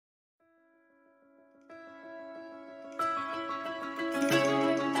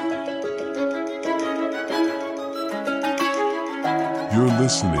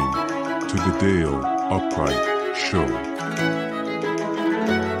listening to the Dale Upright Show.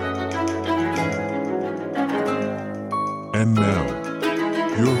 And now,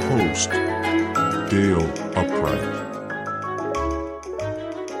 your host, Dale Upright.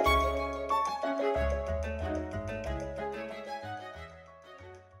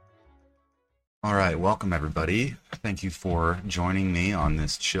 All right, welcome everybody. Thank you for joining me on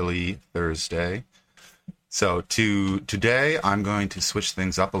this chilly Thursday. So today I'm going to switch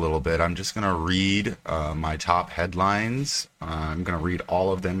things up a little bit. I'm just going to read my top headlines. I'm going to read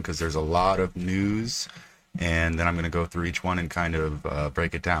all of them because there's a lot of news, and then I'm going to go through each one and kind of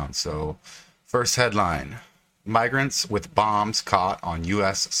break it down. So first headline, migrants with bombs caught on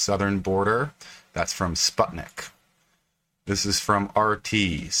U.S. southern border. That's from Sputnik. This is from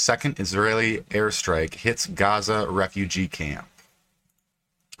RT. Second Israeli airstrike hits Gaza refugee camp.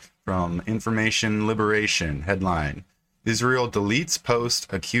 From Information Liberation, headline, Israel deletes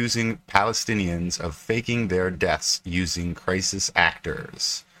post accusing Palestinians of faking their deaths using crisis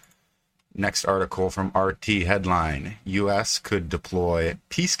actors. Next article from RT, headline, U.S. could deploy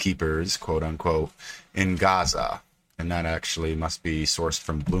peacekeepers, quote unquote, in Gaza. And that actually must be sourced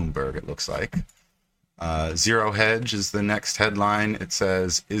from Bloomberg, it looks like. Zero Hedge is the next headline. It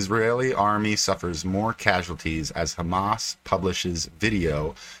says, Israeli army suffers more casualties as Hamas publishes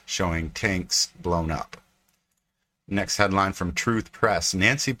video showing tanks blown up. Next headline from Truth Press,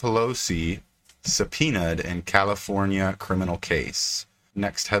 Nancy Pelosi subpoenaed in California criminal case.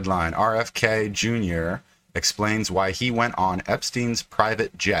 Next headline, RFK Jr. explains why he went on Epstein's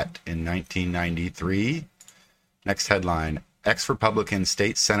private jet in 1993. Next headline, ex-Republican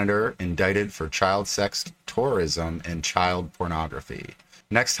state senator indicted for child sex tourism and child pornography.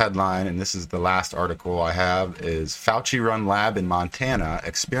 Next headline, and this is the last article I have, is Fauci-run lab in Montana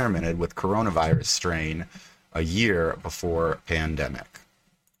experimented with coronavirus strain a year before pandemic.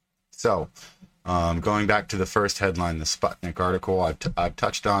 So, going back to the first headline, the Sputnik article, I've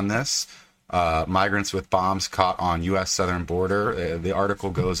touched on this. Migrants with bombs caught on U.S. southern border. The article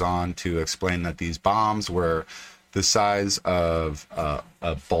goes on to explain that these bombs were the size of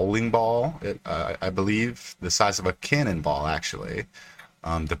a bowling ball, I believe, the size of a cannonball, actually.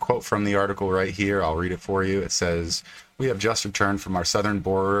 The quote from the article right here, I'll read it for you. It says, we have just returned from our southern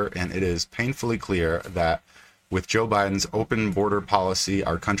border, and it is painfully clear that with Joe Biden's open border policy,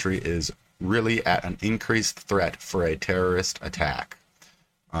 our country is really at an increased threat for a terrorist attack.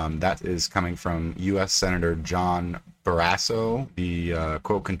 That is coming from U.S. Senator John Barrasso. The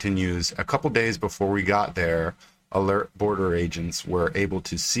quote continues, a couple days before we got there, alert border agents were able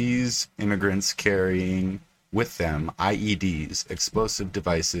to seize immigrants carrying with them IEDs, explosive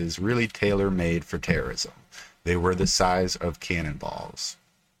devices really tailor-made for terrorism. They were the size of cannonballs.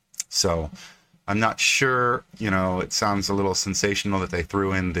 So I'm not sure, it sounds a little sensational that they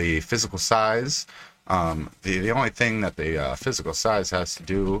threw in the physical size. The only thing that the physical size has to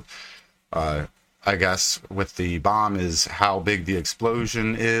do, I guess, with the bomb is how big the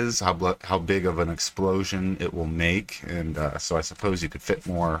explosion is, how big of an explosion it will make, and so I suppose you could fit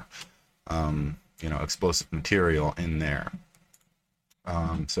more, explosive material in there.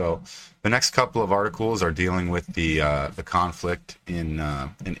 So the next couple of articles are dealing with the conflict in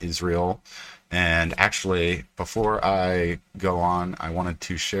Israel, and actually, before I go on, I wanted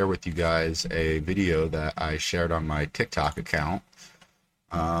to share with you guys a video that I shared on my TikTok account.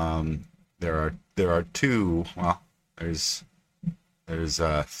 There are two. Well, there's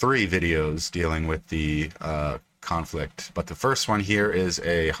three videos dealing with the conflict, but the first one here is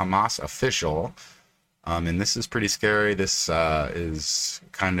a Hamas official, and this is pretty scary. This is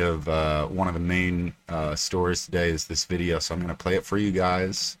kind of one of the main stories today. Is this video? So I'm going to play it for you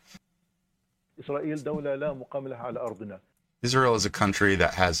guys. Israel is a country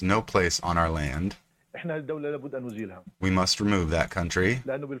that has no place on our land. We must remove that country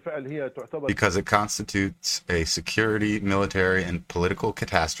because it constitutes a security, military, and political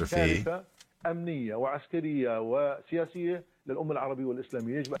catastrophe to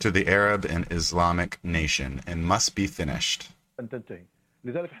the Arab and Islamic nation and must be finished.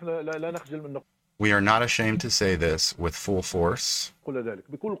 We are not ashamed to say this with full force.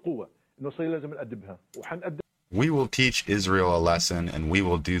 We will teach Israel a lesson, and we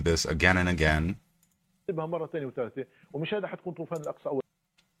will do this again and again. The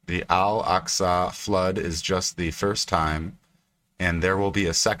Al-Aqsa flood is just the first time, and there will be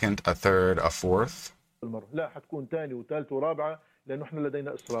a second, a third, a fourth.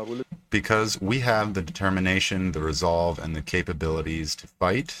 Because we have the determination, the resolve, and the capabilities to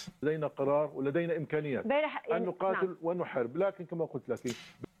fight.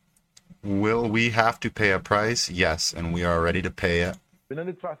 Will we have to pay a price? Yes, and we are ready to pay it. بدنا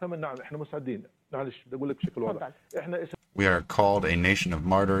ندفع ثمن. نعم احنا مستعدين. معلش بدي اقول لك بشكل واضح. احنا We are called a nation of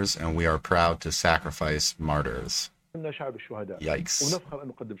martyrs, and we are proud to sacrifice martyrs. اسمنا شعب الشهداء. Yikes. ونفخر ان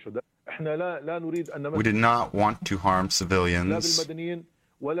نقدم شهداء. احنا لا نريد ان We did not want to harm لا civilians, بالمدنيين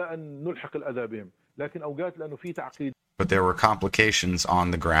ولا ان نلحق الاذى بهم، لكن اوقات لانه في تعقيد but there were complications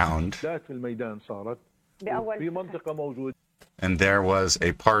on the ground, في الميدان صارت في منطقه موجود and there was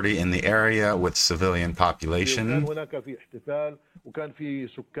a party in the area with civilian كان population. هناك في احتفال وكان في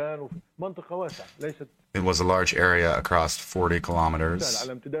سكان وفي منطقه واسعه ليست It was a large area across 40 kilometers.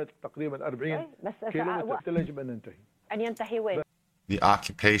 على امتداد تقريبا 40 كيلومتر. يجب ان ننتهي. أن ينتهي وين؟ The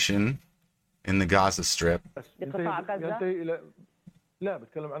occupation in the Gaza Strip بقطاع غزة؟ ينتهي الى لا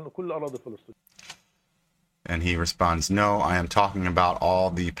بتكلم عنه كل اراضي فلسطين. And he responds, no, I am talking about all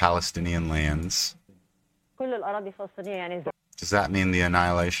the Palestinian lands. كل الأراضي الفلسطينية يعني Does that mean the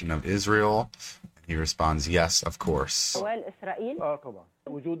annihilation of Israel? And he responds, yes, of course. زوال إسرائيل؟ طبعا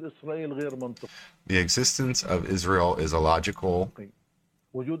وجود اسرائيل غير منطقي. The existence of Israel is illogical.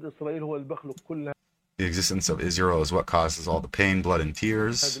 وجود اسرائيل هو اللي بخلق كل The existence of Israel is what causes all the pain, blood, and هذه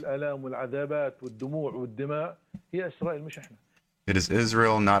tears. الالام والعذابات والدموع والدماء هي اسرائيل مش احنا. It is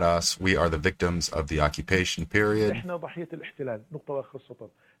Israel, not us. We are the victims of the occupation period. احنا ضحيه الاحتلال. نقطه واخر السطر.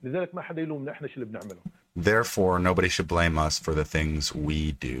 لذلك ما حدا يلومنا احنا شو اللي بنعمله. Therefore, nobody should blame us for the things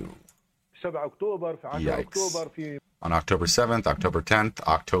we do. 7 اكتوبر في 10 Yikes. اكتوبر في On October 7th, October 10th,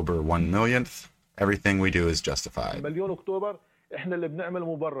 October 1 millionth, everything we do is justified. مليون اكتوبر احنا اللي بنعمل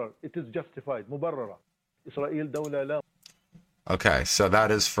مبرر. It is justified. مبرره. اسرائيل دوله لا. Okay, so that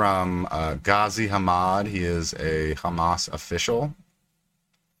is from Ghazi Hamad. He is a Hamas official.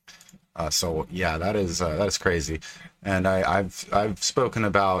 So yeah, that is crazy. And I've spoken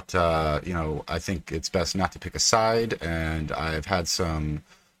about I think it's best not to pick a side, and I've had some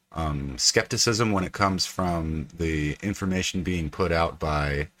skepticism when it comes from the information being put out by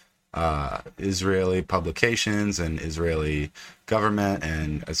Israeli publications and Israeli government,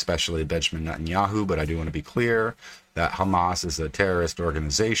 and especially Benjamin Netanyahu. But I do want to be clear that Hamas is a terrorist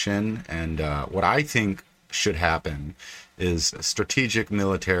organization, and what I think should happen is strategic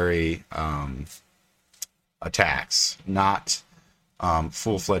military attacks, not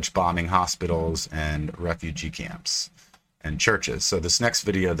full-fledged bombing hospitals and refugee camps and churches. So this next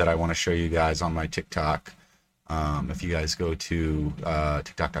video that I want to show you guys on my TikTok, if you guys go to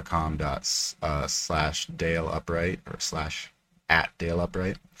tiktok.com/DaleUpright or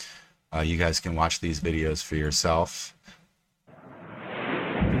 /@DaleUpright, you guys can watch these videos for yourself.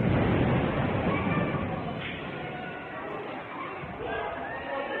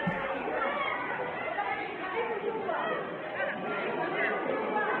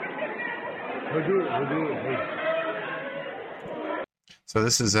 So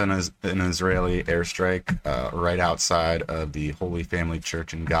this is an Israeli airstrike right outside of the Holy Family Church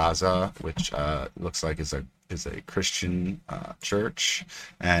in Gaza, which looks like is a Christian church.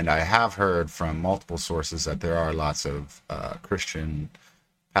 And I have heard from multiple sources that there are lots of Christian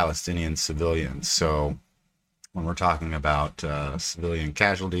Palestinian civilians. So when we're talking about civilian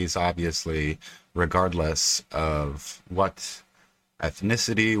casualties, obviously, regardless of what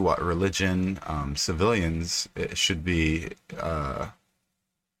ethnicity, what religion, civilians should be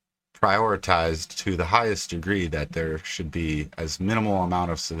prioritized to the highest degree, that there should be as minimal amount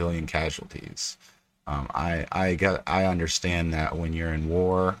of civilian casualties. I understand that when you're in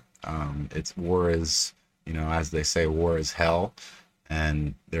war, war is, as they say, war is hell, and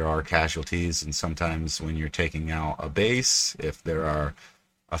there are casualties. And sometimes when you're taking out a base, if there are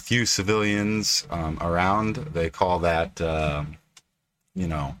a few civilians around, they call that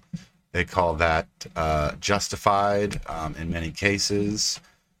justified in many cases.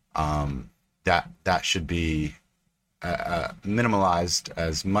 That should be minimalized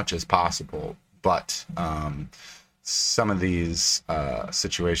as much as possible. But some of these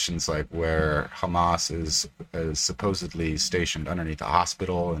situations, like where Hamas is supposedly stationed underneath a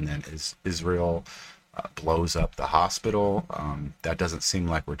hospital, and then Israel blows up the hospital, that doesn't seem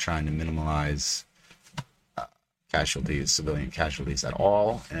like we're trying to minimize civilian casualties at all.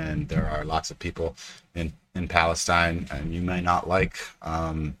 And there are lots of people in Palestine, and you may not like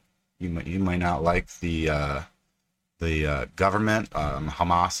the government.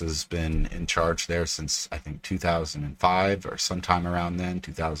 Hamas has been in charge there since, I think, 2005 or sometime around then,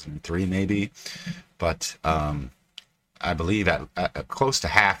 2003 maybe. But I believe at close to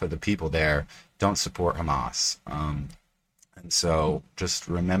half of the people there don't support Hamas. And so just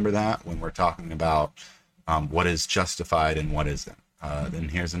remember that when we're talking about what is justified and what isn't. Then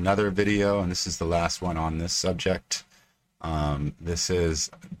here's another video, and this is the last one on this subject. This is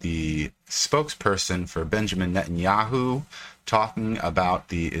the spokesperson for Benjamin Netanyahu talking about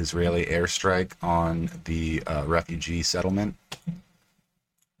the Israeli airstrike on the refugee settlement.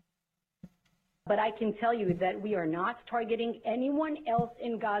 But I can tell you that we are not targeting anyone else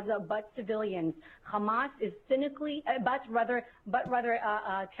in Gaza but civilians. Hamas is cynically, but rather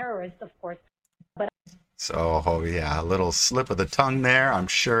terrorists, of course. So, oh yeah, a little slip of the tongue there. I'm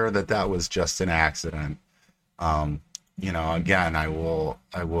sure that was just an accident. Again, I will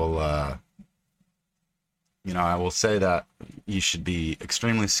say that you should be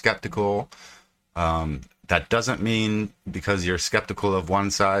extremely skeptical. That doesn't mean because you're skeptical of one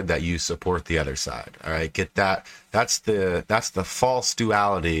side that you support the other side. All right, get that? That's the false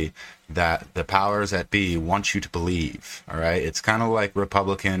duality that the powers that be want you to believe. All right, it's kind of like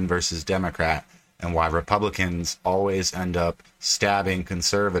Republican versus Democrat, and why Republicans always end up stabbing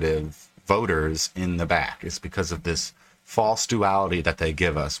conservative voters in the back is because of this false duality that they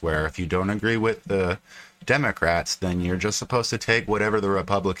give us, where if you don't agree with the Democrats, then you're just supposed to take whatever the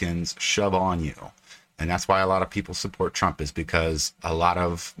Republicans shove on you. And that's why a lot of people support Trump, is because a lot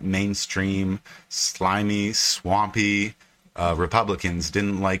of mainstream, slimy, swampy Republicans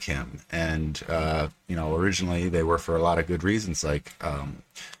didn't like him. And, originally they were for a lot of good reasons, like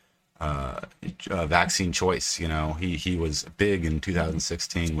vaccine choice. He was big in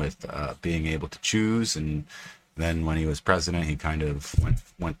 2016 with being able to choose. And then when he was president, he kind of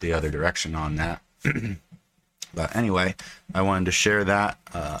went the other direction on that. But anyway, I wanted to share that,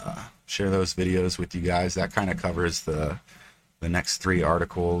 share those videos with you guys. That kind of covers the next three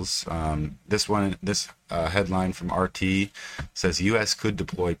articles. This headline from RT says U.S. could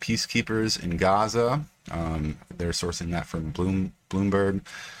deploy peacekeepers in Gaza. They're sourcing that from Bloomberg.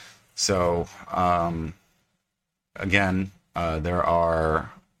 So again, there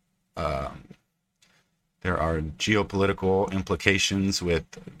are geopolitical implications with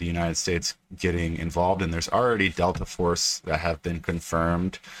the United States getting involved, and there's already Delta Force that have been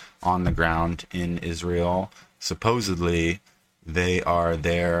confirmed on the ground in Israel. Supposedly, they are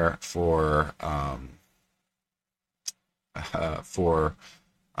there for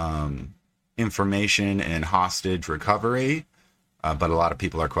information and hostage recovery, but a lot of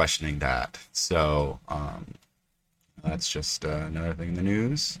people are questioning that. So that's just another thing in the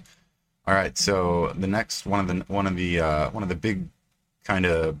news. All right, so the next one of the big kind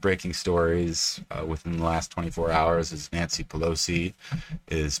of breaking stories within the last 24 hours is Nancy Pelosi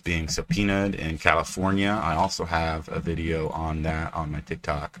is being subpoenaed in California. I also have a video on that on my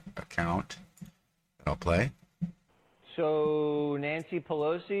TikTok account that I'll play. So Nancy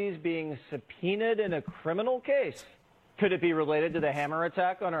Pelosi is being subpoenaed in a criminal case. Could it be related to the hammer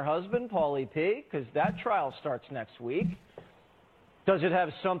attack on her husband, Paulie P? Because that trial starts next week. Does it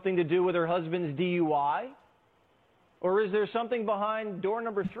have something to do with her husband's DUI? Or is there something behind door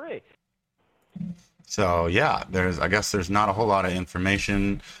number 3? So yeah, I guess there's not a whole lot of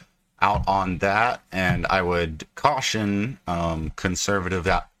information out on that, and I would caution conservatives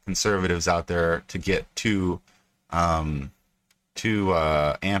out there to get too amped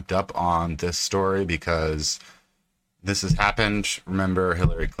up on this story, because this has happened. Remember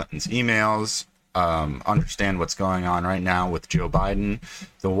Hillary Clinton's emails. Understand what's going on right now with Joe Biden.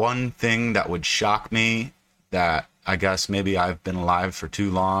 The one thing that would shock me, that I guess maybe I've been alive for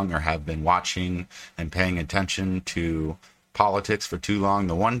too long or have been watching and paying attention to politics for too long,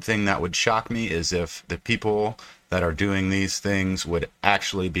 the one thing that would shock me is if the people that are doing these things would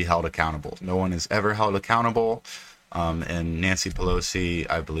actually be held accountable. No one is ever held accountable. And Nancy Pelosi,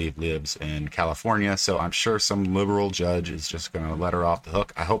 I believe, lives in California, so I'm sure some liberal judge is just going to let her off the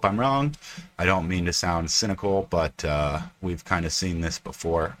hook. I hope I'm wrong. I don't mean to sound cynical, but we've kind of seen this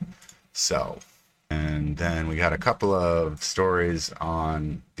before. So, and then we got a couple of stories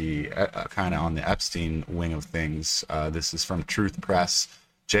on the kind of on the Epstein wing of things. This is from Truth Press.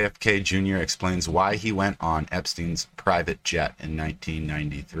 JFK Jr. explains why he went on Epstein's private jet in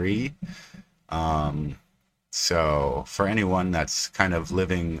 1993. So for anyone that's kind of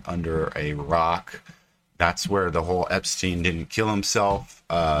living under a rock, that's where the whole Epstein didn't kill himself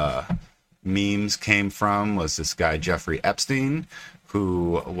memes came from, was this guy Jeffrey Epstein,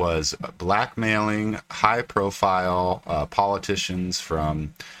 who was blackmailing high-profile politicians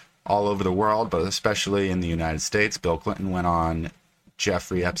from all over the world, but especially in the United States. Bill Clinton went on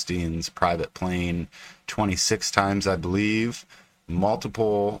Jeffrey Epstein's private plane 26 times, I believe.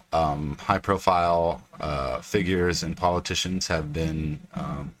 Multiple high-profile figures and politicians have been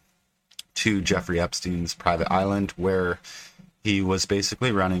to Jeffrey Epstein's private island, where he was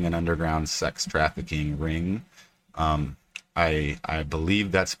basically running an underground sex trafficking ring. I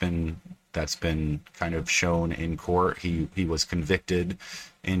believe that's been that's been kind of shown in court. He was convicted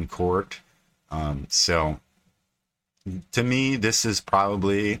in court. So to me, this is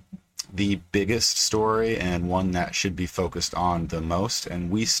probably the biggest story and one that should be focused on the most. And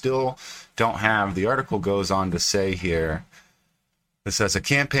we still don't have, the article goes on to say here, it says a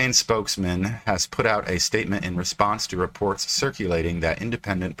campaign spokesman has put out a statement in response to reports circulating that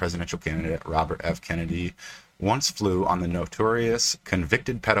independent presidential candidate Robert F. Kennedy once flew on the notorious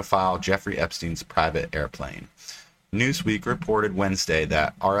convicted pedophile Jeffrey Epstein's private airplane. Newsweek reported Wednesday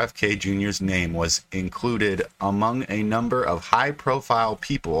that RFK Jr.'s name was included among a number of high-profile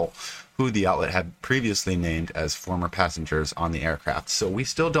people who the outlet had previously named as former passengers on the aircraft. So we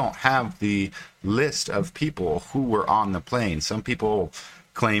still don't have the list of people who were on the plane. Some people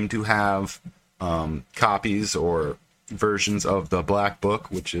claim to have copies or versions of the Black Book,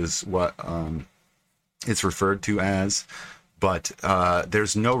 which is what it's referred to as, but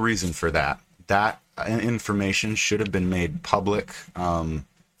there's no reason for that. That information should have been made public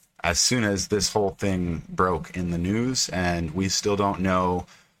as soon as this whole thing broke in the news, and we still don't know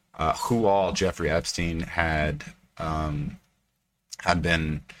who all Jeffrey Epstein had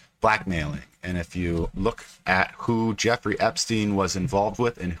been blackmailing. And if you look at who Jeffrey Epstein was involved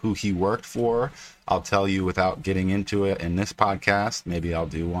with and who he worked for, I'll tell you without getting into it in this podcast. Maybe I'll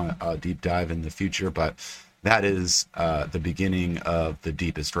do a deep dive in the future, but that is the beginning of the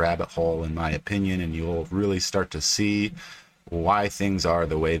deepest rabbit hole, in my opinion, and you'll really start to see why things are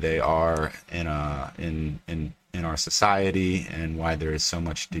the way they are in our society and why there is so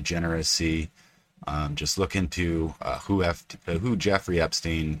much degeneracy. Just look into who Jeffrey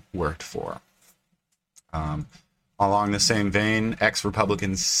Epstein worked for. Along the same vein,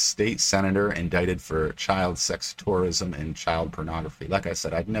 ex-Republican state senator indicted for child sex tourism and child pornography. Like I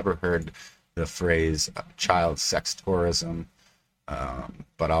said, I'd never heard the phrase child sex tourism,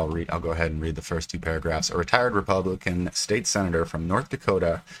 but I'll go ahead and read the first two paragraphs. A retired Republican state senator from North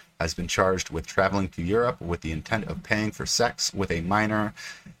Dakota has been charged with traveling to Europe with the intent of paying for sex with a minor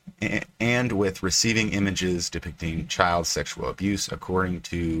and with receiving images depicting child sexual abuse, according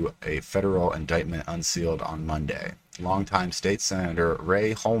to a federal indictment unsealed on Monday. Longtime state senator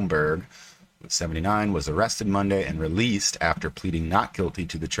Ray Holmberg, 79, was arrested Monday and released after pleading not guilty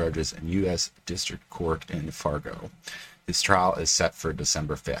to the charges in U.S. District Court in Fargo. His trial is set for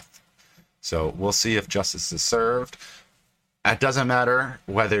December 5th. So we'll see if justice is served. It doesn't matter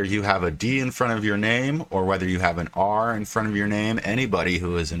whether you have a D in front of your name or whether you have an R in front of your name. Anybody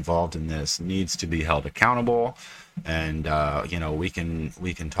who is involved in this needs to be held accountable. And we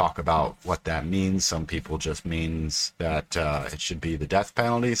can talk about what that means. Some people just means that it should be the death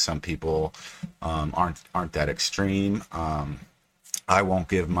penalty. Some people aren't that extreme. I won't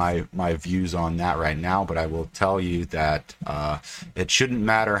give my views on that right now, but I will tell you that it shouldn't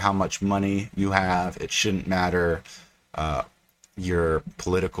matter how much money you have. It shouldn't matter your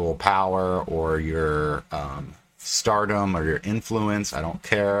political power or your stardom or your influence. I don't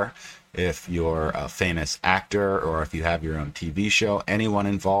care if you're a famous actor or if you have your own TV show. Anyone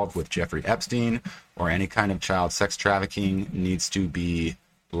involved with Jeffrey Epstein or any kind of child sex trafficking needs to be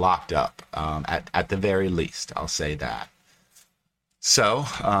locked up, at the very least. I'll say that. So,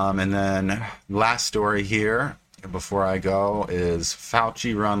 and then last story here before I go is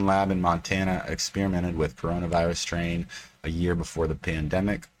Fauci-run lab in Montana experimented with coronavirus strain a year before the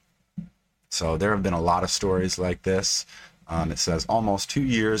pandemic. So there have been a lot of stories like this. It says almost 2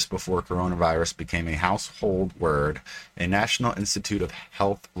 years before coronavirus became a household word, a National Institute of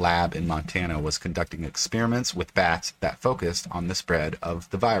Health lab in Montana was conducting experiments with bats that focused on the spread of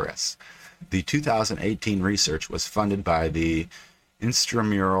the virus. The 2018 research was funded by the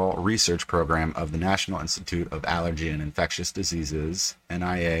Intramural Research Program of the National Institute of Allergy and Infectious Diseases,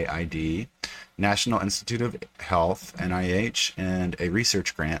 NIAID, National Institute of Health, NIH, and a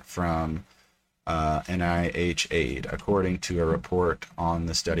research grant from NIH Aid, according to a report on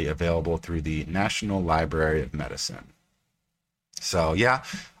the study available through the National Library of Medicine. So yeah,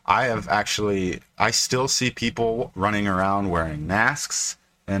 I still see people running around wearing masks,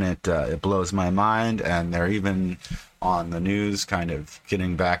 and it blows my mind, and they're even on the news kind of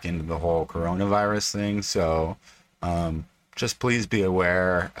getting back into the whole coronavirus thing. So just please be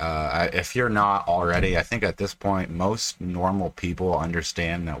aware. If you're not already, I think at this point most normal people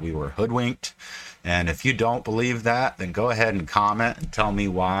understand that we were hoodwinked. And if you don't believe that, then go ahead and comment and tell me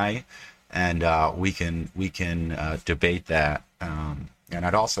why, and we can debate that. And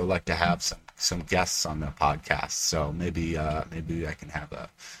I'd also like to have some guests on the podcast. So maybe I can have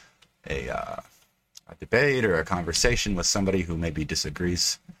a debate or a conversation with somebody who maybe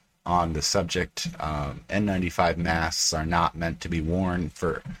disagrees on the subject. N95 masks are not meant to be worn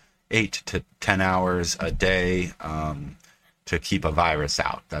for 8 to 10 hours a day to keep a virus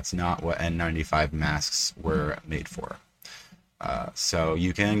out. That's not what N95 masks were made for. So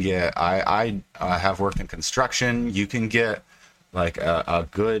you can get, I have worked in construction. You can get like a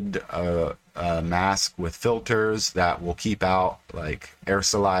good mask with filters that will keep out like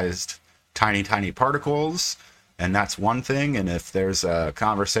aerosolized tiny particles. And that's one thing. And if there's a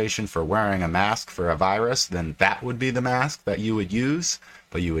conversation for wearing a mask for a virus, then that would be the mask that you would use.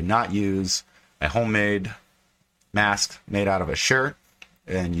 But you would not use a homemade mask made out of a shirt.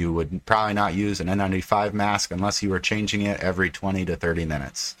 And you would probably not use an N95 mask unless you were changing it every 20 to 30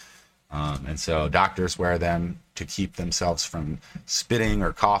 minutes. And so doctors wear them to keep themselves from spitting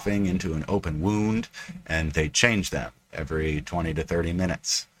or coughing into an open wound. And they change them every 20 to 30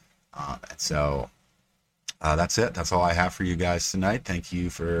 minutes. And so that's it. That's all I have for you guys tonight. Thank you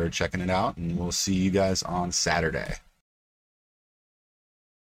for checking it out. And we'll see you guys on Saturday.